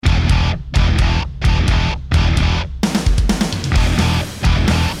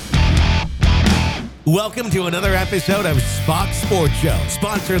Welcome to another episode of SPACH'S Sports Show,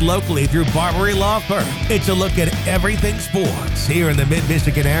 sponsored locally through Barbary Law Firm. It's a look at everything sports here in the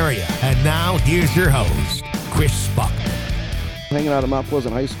Mid-Michigan area. And now, here's your host, Chris Spockman. Hanging out at Mount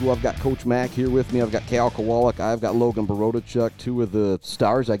Pleasant High School, I've got Coach Mack here with me. I've got Kowallic. I've got Logan Borodychuck, two of the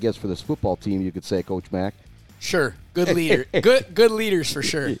stars, I guess, for this football team, you could say, Coach Mack. Sure. Good leader. good leaders for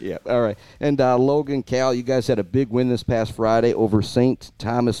sure. Yeah, all right. And Logan, Cal, you guys had a big win this past Friday over St.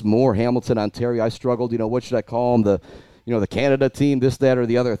 Thomas More, Hamilton, Ontario. I struggled, what should I call them? The Canada team, this, that, or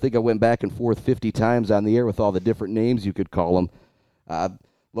the other. I think I went back and forth 50 times on the air with all the different names you could call them.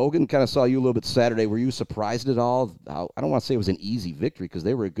 Logan, kind of saw you a little bit Saturday. Were you surprised at all? I don't want to say it was an easy victory because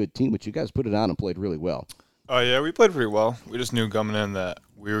they were a good team, but you guys put it on and played really well. Oh, yeah, we played pretty well. We just knew coming in that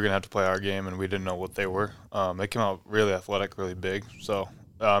we were going to have to play our game, and we didn't know what they were. They came out really athletic, really big. So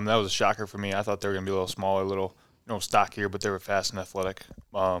that was a shocker for me. I thought they were going to be a little smaller, a little stockier, but they were fast and athletic.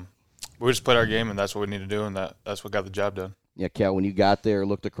 We just played our game, and that's what we need to do, and that's what got the job done. Yeah, Cal, when you got there,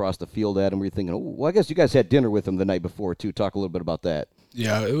 looked across the field at him, were you thinking, well, I guess you guys had dinner with him the night before, too. Talk a little bit about that.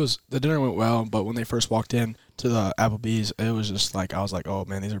 Yeah, the dinner went well, but when they first walked in to the Applebee's, it was just like, I was like, oh,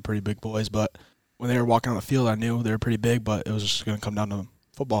 man, these are pretty big boys. But when they were walking on the field, I knew they were pretty big, but it was just going to come down to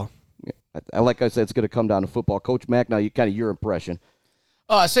football. Yeah, like I said, it's going to come down to football. Coach Mack, now your impression.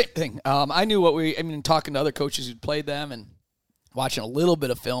 Same thing. I knew talking to other coaches who'd played them and watching a little bit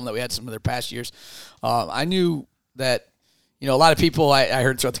of film that we had some of their past years, I knew that, a lot of people I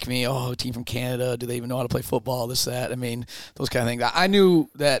heard throughout the community, a team from Canada, do they even know how to play football, this, that. Those kind of things. I knew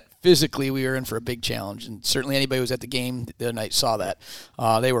that physically we were in for a big challenge, and certainly anybody who was at the game the other night saw that.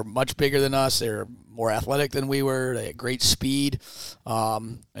 They were much bigger than us. They were more athletic than we were. They had great speed,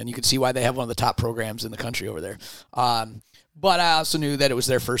 and you could see why they have one of the top programs in the country over there. But I also knew that it was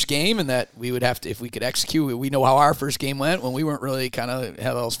their first game and that we would have to, if we could execute, we know how our first game went when we weren't really kind of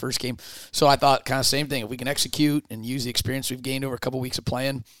had those first game. So I thought kind of same thing. If we can execute and use the experience we've gained over a couple of weeks of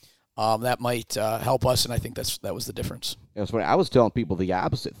playing, that might help us, and I think that was the difference. Yeah, it's funny. I was telling people the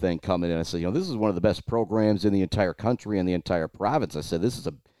opposite thing coming in. I said, this is one of the best programs in the entire country and the entire province. I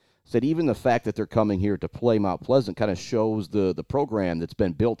said, even the fact that they're coming here to play Mount Pleasant kind of shows the program that's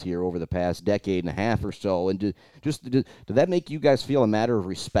been built here over the past decade and a half or so. And did that make you guys feel a matter of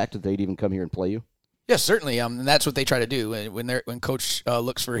respect that they'd even come here and play you? Yes, certainly. And that's what they try to do. When Coach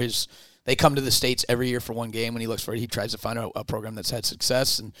looks for they come to the States every year for one game. When he looks for it, he tries to find a program that's had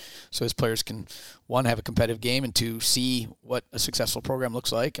success, and so his players can, one, have a competitive game, and two, see what a successful program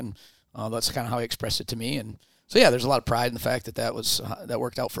looks like. And that's kind of how he expressed it to me. And so, yeah, there's a lot of pride in the fact that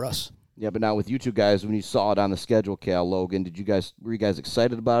worked out for us. Yeah, but now with you two guys, when you saw it on the schedule, Cal, Logan, were you guys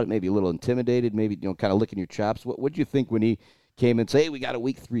excited about it? Maybe a little intimidated? Maybe kind of licking your chops? What did you think when he came and said, "Hey, we got a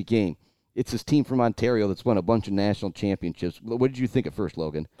Week 3 game"? It's this team from Ontario that's won a bunch of national championships. What did you think at first,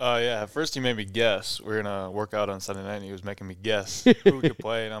 Logan? Yeah, at first he made me guess. We were gonna work out on Sunday night, and he was making me guess who we could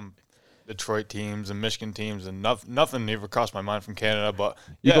play, and I'm Detroit teams and Michigan teams, and nothing ever crossed my mind from Canada. But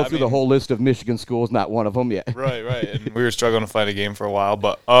you go through the whole list of Michigan schools, not one of them yet. Right. And we were struggling to find a game for a while,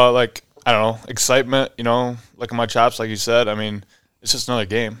 but I don't know, excitement. Licking my chops, like you said. It's just another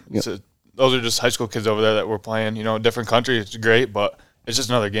game. Yep. Those are just high school kids over there that we're playing. Different country. It's great, but it's just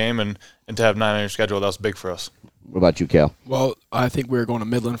another game, and to have 9 on your schedule, that was big for us. What about you, Cal? Well, I think we were going to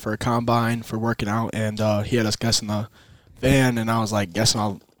Midland for a combine for working out, and he had us guessing the van, and I was like guessing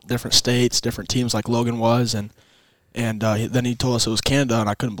all different states, different teams like Logan was, and then he told us it was Canada, and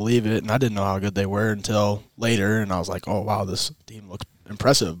I couldn't believe it, and I didn't know how good they were until later, and I was like, oh, wow, this team looks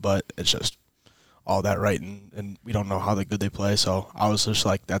impressive, but it's just all that right, and we don't know how good they play, so I was just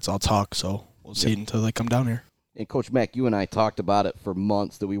like, that's all talk, so we'll see until they come down here. And Coach Mack, you and I talked about it for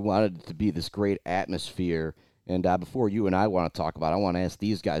months, that we wanted it to be this great atmosphere. And before you and I want to talk about it, I want to ask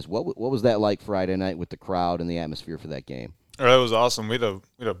these guys, what was that like Friday night with the crowd and the atmosphere for that game? It was awesome. We had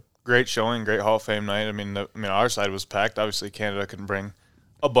a great showing, great Hall of Fame night. Our side was packed. Obviously, Canada couldn't bring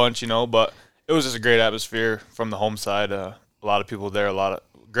a bunch, but it was just a great atmosphere from the home side. A lot of people there, a lot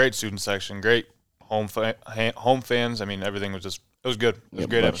of great student section, great home fans. Everything was just – it was good. It was a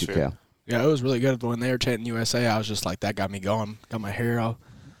great atmosphere. Yeah, it was really good. When they were chanting USA, I was just like, that got me going. Got my hair all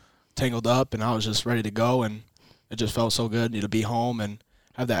tangled up, and I was just ready to go, and it just felt so good to be home and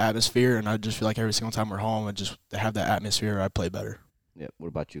have that atmosphere. And I just feel like every single time we're home, and just to have that atmosphere, I play better. Yeah. What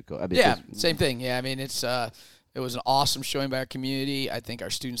about you, Coach? Same thing. Yeah, it was an awesome showing by our community. I think our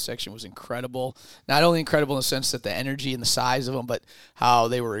student section was incredible. Not only incredible in the sense that the energy and the size of them, but how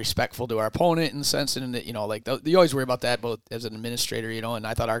they were respectful to our opponent in the sense that, you always worry about that both as an administrator, and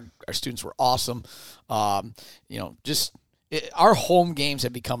I thought our students were awesome. Our home games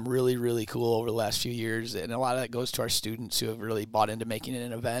have become really, really cool over the last few years, and a lot of that goes to our students who have really bought into making it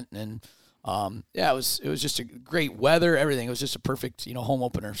an event. And it was just a great weather, everything. It was just a perfect, home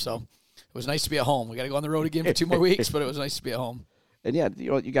opener. So it was nice to be at home. We got to go on the road again for 2 more weeks, but it was nice to be at home. And yeah,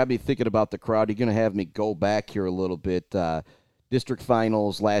 you got me thinking about the crowd. You're going to have me go back here a little bit. District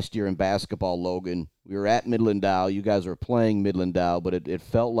finals last year in basketball, Logan. We were at Midland Dow. You guys were playing Midland Dow, but it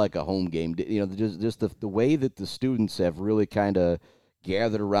felt like a home game. Just the way that the students have really kind of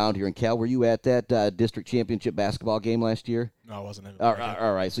gathered around here. And Cal, were you at that district championship basketball game last year? No, I wasn't. All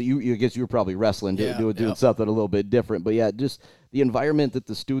right. So you guess you were probably wrestling, doing something a little bit different. But yeah, just the environment that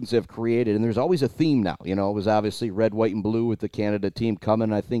the students have created, and there's always a theme now. It was obviously red, white, and blue with the Canada team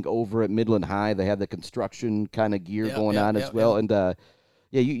coming. I think over at Midland High, they had the construction kind of gear going on as well. And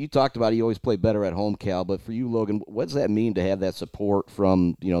you talked about it. You always play better at home, Cal. But for you, Logan, what does that mean to have that support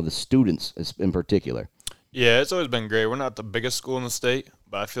from the students in particular? Yeah, it's always been great. We're not the biggest school in the state,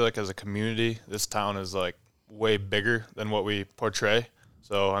 but I feel like as a community, this town is like way bigger than what we portray.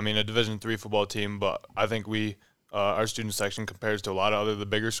 So, I mean, a Division III football team, but I think our student section compares to a lot of the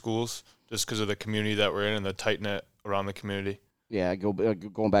bigger schools just because of the community that we're in and the tight-knit around the community. Yeah,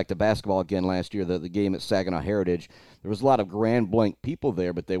 going back to basketball again last year, the game at Saginaw Heritage, there was a lot of Grand Blanc people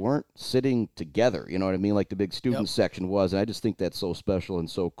there, but they weren't sitting together, you know what I mean, like the big student section was, and I just think that's so special and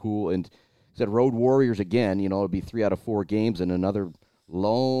so cool. And said Road Warriors again, it'll be 3 out of 4 games and another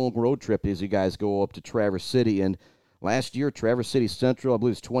long road trip as you guys go up to Traverse City. And last year, Traverse City Central, I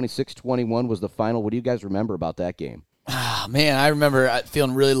believe it was 26-21 was the final. What do you guys remember about that game? Ah, man, I remember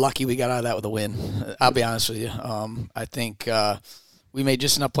feeling really lucky we got out of that with a win. I'll be honest with you. I think we made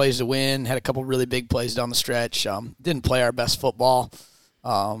just enough plays to win, had a couple really big plays down the stretch. Didn't play our best football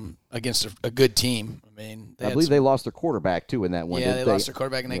against a good team. I mean, I believe they lost their quarterback, too, in that one. Yeah, they lost their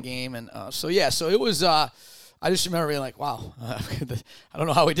quarterback in that game. And so it was I just remember being like, wow, I don't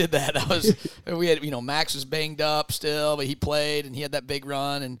know how we did that. We had, Max was banged up still, but he played, and he had that big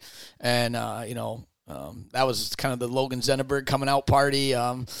run. And that was kind of the Logan Zenneberg coming out party.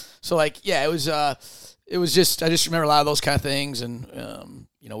 It was just, I just remember a lot of those kind of things. And,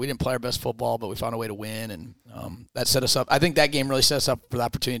 we didn't play our best football, but we found a way to win. And that set us up. I think that game really set us up for the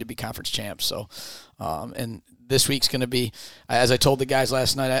opportunity to be conference champs. So, and this week's going to be, as I told the guys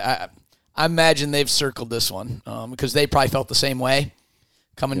last night, I imagine they've circled this one because they probably felt the same way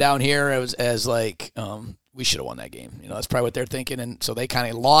coming down here. It was as like, we should have won that game. That's probably what they're thinking. And so they kind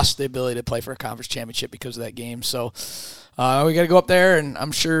of lost the ability to play for a conference championship because of that game. So we got to go up there, and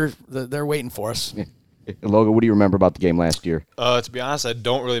I'm sure they're waiting for us. Yeah. Logan, what do you remember about the game last year? To be honest, I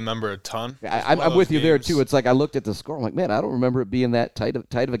don't really remember a ton. I'm with you there, too. It's like I looked at the score. I'm like, man, I don't remember it being that tight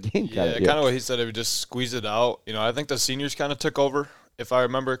of a game. Yeah, kind of what he said. It would just squeeze it out. I think the seniors kind of took over, if I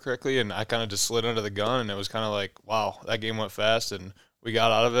remember correctly, and I kind of just slid under the gun, and it was kind of like, wow, that game went fast, and we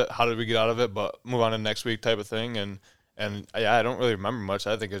got out of it. How did we get out of it? But move on to next week type of thing. And I don't really remember much.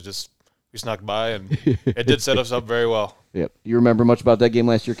 I think it was just we snuck by, and it did set us up very well. Yep. You remember much about that game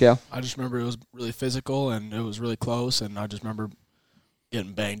last year, Cal? I just remember it was really physical, and it was really close, and I just remember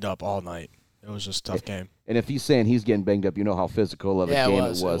getting banged up all night. It was just a tough game. And if he's saying he's getting banged up, you know how physical of a game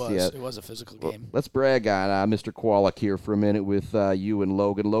it was. It was a physical game. Let's brag on Mr. Kowallic here for a minute with you and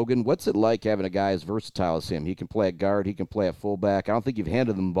Logan. Logan, what's it like having a guy as versatile as him? He can play at guard. He can play at fullback. I don't think you've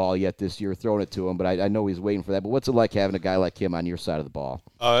handed him the ball yet this year, throwing it to him, but I know he's waiting for that. But what's it like having a guy like him on your side of the ball?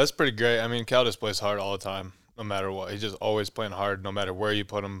 That's pretty great. I mean, Cal just plays hard all the time, no matter what. He's just always playing hard, no matter where you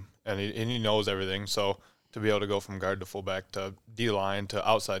put him, and he knows everything. So to be able to go from guard to fullback to D-line to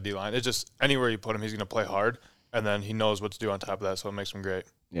outside D-line, it's just anywhere you put him, he's going to play hard, and then he knows what to do on top of that, so it makes him great.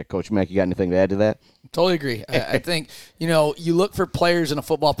 Yeah, Coach Mack, you got anything to add to that? Totally agree. I think, you look for players in a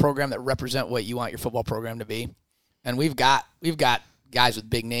football program that represent what you want your football program to be, and we've got guys with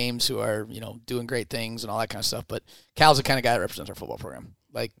big names who are, doing great things and all that kind of stuff, but Cal's the kind of guy that represents our football program.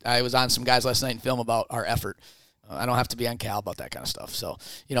 Like, I was on some guys last night in film about our effort. I don't have to be on Cal about that kind of stuff. So,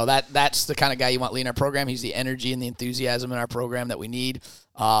 that's the kind of guy you want leading our program. He's the energy and the enthusiasm in our program that we need.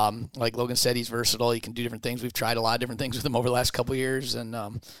 Like Logan said, he's versatile. He can do different things. We've tried a lot of different things with him over the last couple of years. And,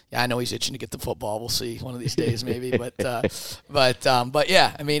 I know he's itching to get the football. We'll see one of these days maybe. But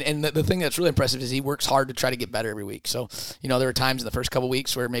yeah, I mean, and the thing that's really impressive is he works hard to try to get better every week. So, there were times in the first couple of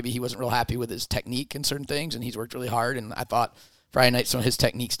weeks where maybe he wasn't real happy with his technique and certain things, and he's worked really hard. And I thought Friday night, some of his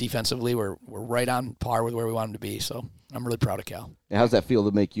techniques defensively were right on par with where we want him to be. So I'm really proud of Cal. And how's that feel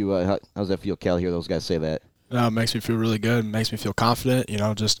to make you? How's that feel, Cal? Hear those guys say that? It makes me feel really good. It makes me feel confident.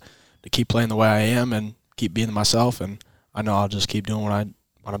 Just to keep playing the way I am and keep being myself. And I know I'll just keep doing what I'm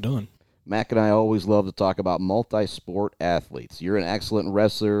doing. Mac and I always love to talk about multi-sport athletes. You're an excellent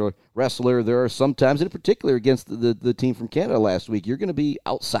wrestler. There are sometimes, in particular against the team from Canada last week, you're going to be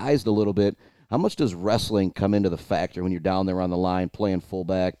outsized a little bit. How much does wrestling come into the factor when you're down there on the line, playing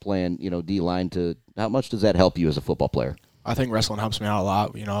fullback, playing, D-line how much does that help you as a football player? I think wrestling helps me out a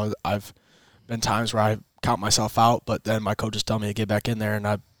lot. I've been times where I count myself out, but then my coaches tell me to get back in there, and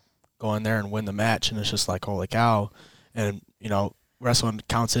I go in there and win the match, and it's just like, holy cow. And, wrestling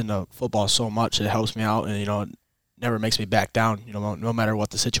counts into football so much. It helps me out, and, it never makes me back down. No matter what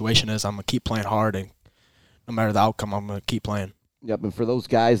the situation is, I'm going to keep playing hard, and no matter the outcome, I'm going to keep playing. Yep, and for those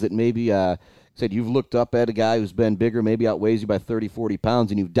guys that maybe said you've looked up at a guy who's been bigger, maybe outweighs you by 30, 40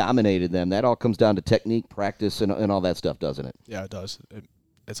 pounds, and you've dominated them, that all comes down to technique, practice, and all that stuff, doesn't it? Yeah, it does.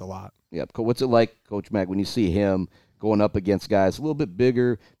 It's a lot. Yep. What's it like, Coach Mack, when you see him going up against guys a little bit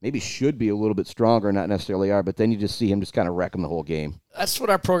bigger, maybe should be a little bit stronger, not necessarily are, but then you just see him just kind of wreck them the whole game? That's what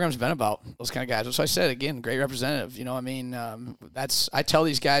our program's been about, those kind of guys. So I said, again, great representative. I tell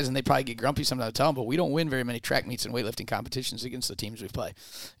these guys, and they probably get grumpy sometimes I tell them, but we don't win very many track meets and weightlifting competitions against the teams we play.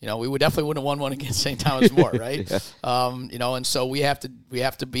 We would definitely wouldn't have won one against St. Thomas More, right? Yeah. And so we have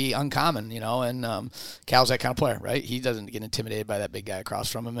to be uncommon, and Cal's that kind of player, right? He doesn't get intimidated by that big guy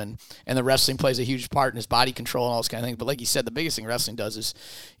across from him, and the wrestling plays a huge part in his body control and all those kind of things. But like you said, the biggest thing wrestling does is,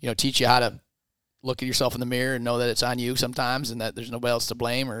 teach you how to look at yourself in the mirror and know that it's on you sometimes and that there's nobody else to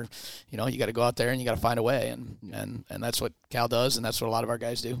blame, or, you got to go out there and you got to find a way. And that's what Cal does, and that's what a lot of our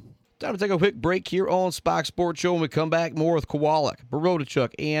guys do. Time to take a quick break here on SPACH'S Sports Show. When we come back, more with Kowallic,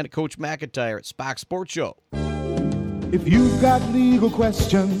 Borodychuck, and Coach McIntyre at SPACH'S Sports Show. If you've got legal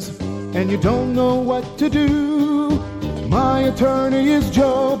questions and you don't know what to do, my attorney is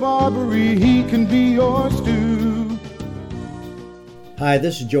Joe Barbary. He can be yours too. Hi,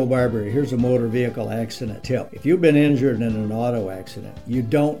 this is Joe Barbary. Here's a motor vehicle accident tip. If you've been injured in an auto accident, you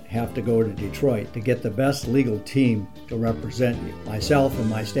don't have to go to Detroit to get the best legal team to represent you. Myself and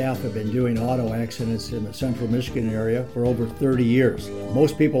my staff have been doing auto accidents in the central Michigan area for over 30 years.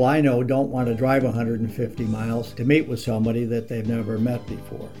 Most people I know don't want to drive 150 miles to meet with somebody that they've never met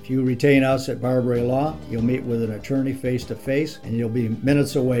before. If you retain us at Barbary Law, you'll meet with an attorney face-to-face, and you'll be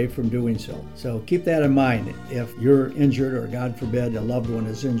minutes away from doing so. So keep that in mind. If you're injured, or God forbid, a loved one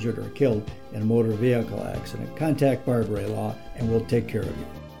is injured or killed in a motor vehicle accident, contact Barbary Law and we'll take care of you.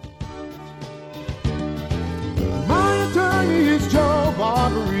 My attorney is Joe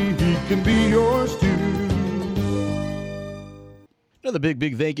Barbary. He can be yours too. Another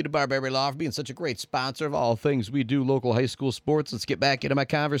big thank you to Barbary Law for being such a great sponsor of all things we do local high school sports. Let's get back into my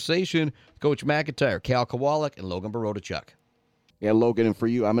conversation with Coach McIntyre, Cal Kowallic, and Logan Borodychuck. Yeah, Logan, and for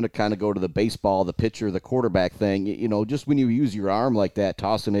you, I'm going to kind of go to the baseball, the pitcher, the quarterback thing. Just when you use your arm like that,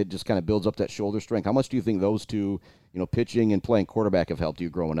 tossing it just kind of builds up that shoulder strength. How much do you think those two, pitching and playing quarterback, have helped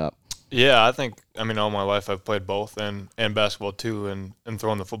you growing up? Yeah, I think, all my life I've played both and basketball too, and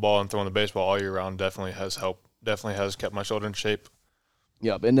throwing the football and throwing the baseball all year round definitely has helped, definitely has kept my shoulder in shape.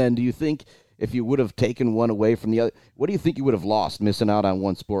 Yep, and then do you think if you would have taken one away from the other, what do you think you would have lost missing out on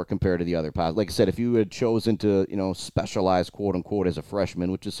one sport compared to the other? Like I said, if you had chosen to, specialize, quote unquote, as a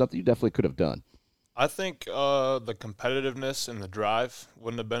freshman, which is something you definitely could have done. I think the competitiveness and the drive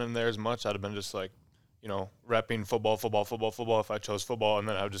wouldn't have been in there as much. I'd have been just like, repping football if I chose football, and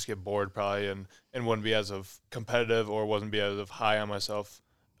then I would just get bored probably and wouldn't be as of competitive or wasn't be as of high on myself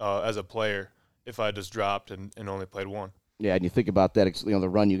as a player if I just dropped and only played one. Yeah, and you think about that, the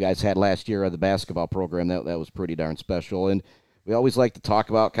run you guys had last year of the basketball program, that was pretty darn special. And we always like to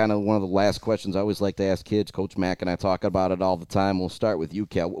talk about kind of one of the last questions I always like to ask kids. Coach Mack and I talk about it all the time. We'll start with you,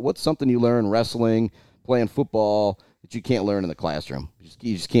 Cal. What's something you learn wrestling, playing football, that you can't learn in the classroom?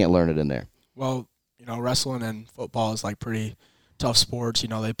 You just can't learn it in there. Well, wrestling and football is like pretty tough sports.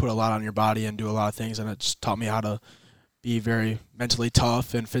 They put a lot on your body and do a lot of things, and it just taught me how to be very mentally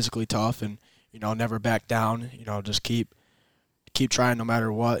tough and physically tough and, never back down, just keep trying no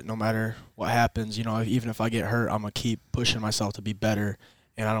matter what happens. Even if I get hurt, I'm going to keep pushing myself to be better.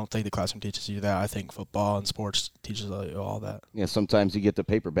 And I don't think the classroom teaches you that. I think football and sports teaches you all that. Yeah, sometimes you get the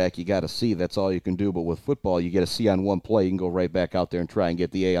paperback, you got to see. That's all you can do. But with football, you get a C on one play. You can go right back out there and try and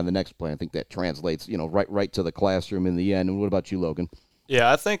get the A on the next play. I think that translates, right to the classroom in the end. And what about you, Logan?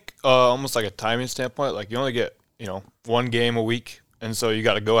 Yeah, I think almost like a timing standpoint, like you only get, one game a week. And so you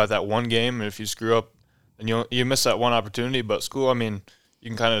got to go at that one game. And if you screw up, and you miss that one opportunity. But school, you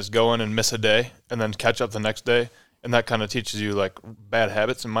can kind of just go in and miss a day and then catch up the next day. And that kind of teaches you, like, bad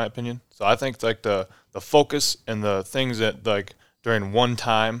habits, in my opinion. So I think, like, the focus and the things that, like, during one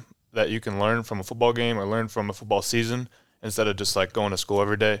time that you can learn from a football game or learn from a football season instead of just, like, going to school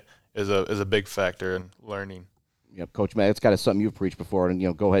every day is a big factor in learning. Yep, Coach Matt, it's kind of something you've preached before,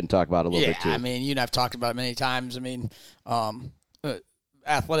 and, go ahead and talk about it a little bit, too. Yeah, you and I've talked about it many times.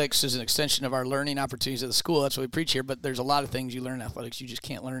 athletics is an extension of our learning opportunities at the school. That's what we preach here. But there's a lot of things you learn in athletics you just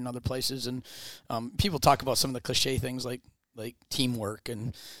can't learn in other places. And people talk about some of the cliche things like teamwork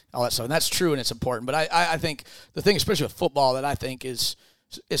and all that stuff. And that's true and it's important. But I think the thing, especially with football, that I think is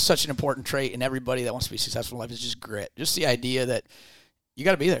such an important trait in everybody that wants to be successful in life is just grit. Just the idea that you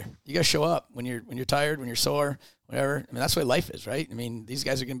got to be there. You got to show up when you're tired, when you're sore, whatever. I mean, that's the way life is, right? I mean, these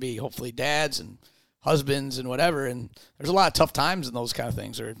guys are going to be hopefully dads and husbands and whatever. And there's a lot of tough times in those kind of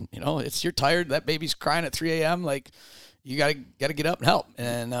things. Or, you're tired. That baby's crying at 3 a.m. Like, you got to get up and help.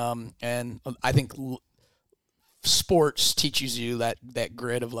 And I think sports teaches you that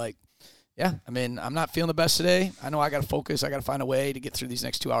grit of like, yeah, I mean, I'm not feeling the best today. I know I got to focus. I got to find a way to get through these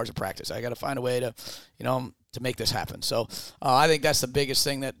next 2 hours of practice. I got to find a way to, to make this happen. So I think that's the biggest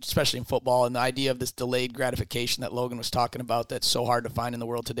thing that, especially in football, and the idea of this delayed gratification that Logan was talking about, that's so hard to find in the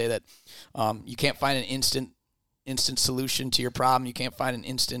world today, that you can't find an instant solution to your problem. You can't find an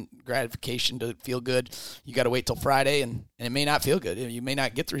instant gratification to feel good. You got to wait till Friday, and it may not feel good. You may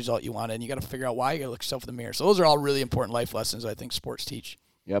not get the result you wanted, and you got to figure out why. You got to look yourself in the mirror. So those are all really important life lessons I think sports teach.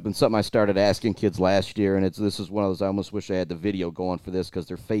 Yep, and something I started asking kids last year, and this is one of those, I almost wish I had the video going for this because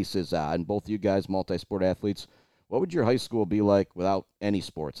their faces, and both you guys, multi-sport athletes, what would your high school be like without any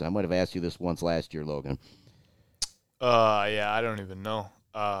sports? And I might have asked you this once last year, Logan. Yeah, I don't even know.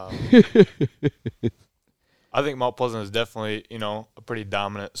 I think Mount Pleasant is definitely, a pretty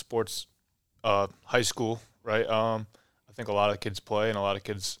dominant sports high school, right? I think a lot of kids play and a lot of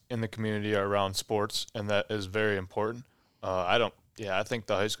kids in the community are around sports, and that is very important. I think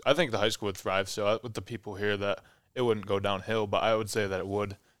the high school would thrive. So with the people here, that it wouldn't go downhill, but I would say that it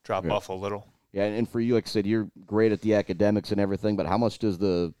would drop off a little. Yeah, and for you, like I said, you're great at the academics and everything, but how much does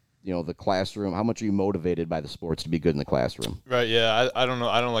the classroom, how much are you motivated by the sports to be good in the classroom? Right, yeah, I don't know.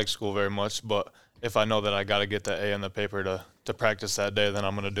 I don't like school very much, but if I know that I got to get the A in the paper to practice that day, then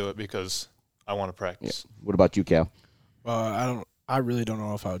I'm going to do it because I want to practice. Yeah. What about you, Cal? I really don't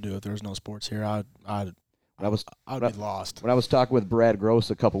know if I would do it if there was no sports here. I'd be lost. When I was talking with Brad Gross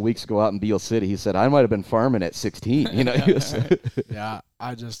a couple weeks ago out in Beale City, he said I might have been farming at 16. Yeah,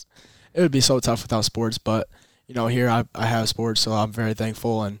 it would be so tough without sports. But here I have sports, so I'm very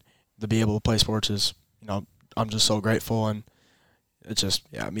thankful, and to be able to play sports is, I'm just so grateful, and it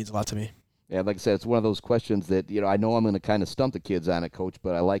means a lot to me. Yeah, like I said, it's one of those questions that I know I'm going to kind of stump the kids on it, Coach,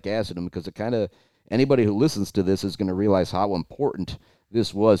 but I like asking them because anybody who listens to this is going to realize how important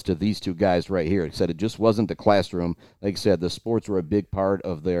this was to these two guys right here. Like I said, it just wasn't the classroom. Like I said, the sports were a big part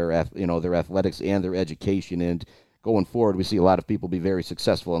of their athletics and their education. And going forward, we see a lot of people be very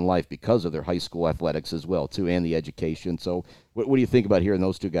successful in life because of their high school athletics as well, too, and the education. So what do you think about hearing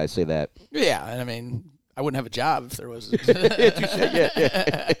those two guys say that? Yeah, I mean, I wouldn't have a job if there was.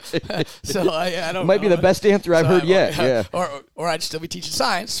 So I don't. Might be the best answer I've heard yet. Yeah. Or I'd still be teaching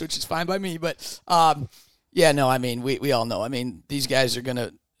science, which is fine by me. But I mean, we all know. I mean, these guys are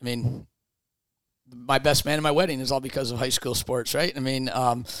gonna. I mean, my best man in my wedding is all because of high school sports, right? I mean,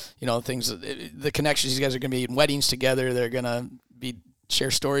 the connections. These guys are gonna be in weddings together. They're gonna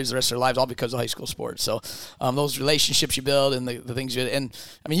share stories the rest of their lives, all because of high school sports. So those relationships you build and the things you and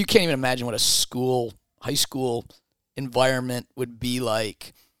I mean, you can't even imagine what a high school environment would be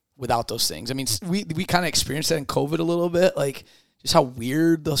like without those things. I mean, we kind of experienced that in COVID a little bit, like just how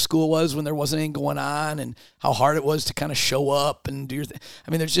weird the school was when there wasn't anything going on and how hard it was to kind of show up and do your thing. I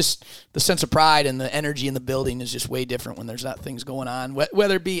mean, there's just the sense of pride and the energy in the building is just way different when there's not things going on,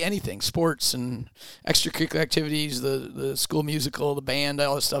 whether it be anything, sports and extracurricular activities, the school musical, the band,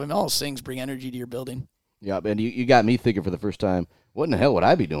 all that stuff. I mean, all those things bring energy to your building. Yeah, and you got me thinking for the first time, what in the hell would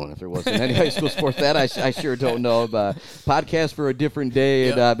I be doing if there wasn't any high school sports? That I sure don't know. Podcast for a different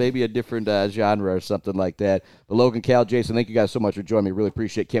day and maybe a different genre or something like that. But Logan, Cal, Jason, thank you guys so much for joining me. Really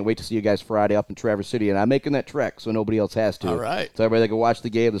appreciate it. Can't wait to see you guys Friday up in Traverse City. And I'm making that trek so nobody else has to. All right. So everybody that can watch the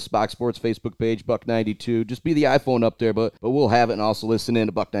game, the SPACH'S Sports Facebook page, Buck92. Just be the iPhone up there, but we'll have it. And also listen in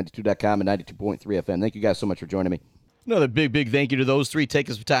to Buck92.com and 92.3 FM. Thank you guys so much for joining me. Another big thank you to those three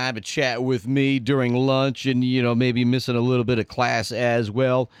taking some time to chat with me during lunch and, maybe missing a little bit of class as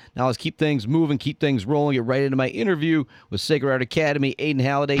well. Now let's keep things moving, keep things rolling, get right into my interview with Sacred Heart Academy, Aiden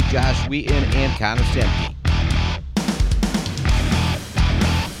Halliday, Josh Wheaton, and Connor Semke.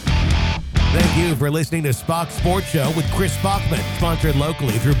 Thank you for listening to SPACH'S Sports Show with Chris Bachman, sponsored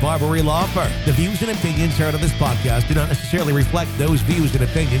locally through Barbary Law Firm. The views and opinions heard on this podcast do not necessarily reflect those views and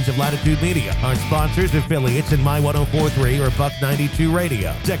opinions of Latitude Media, our sponsors, affiliates, and My 104.3 or Buck 92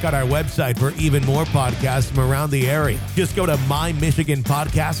 Radio. Check out our website for even more podcasts from around the area. Just go to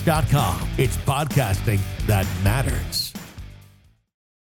mymichiganpodcast.com. It's podcasting that matters.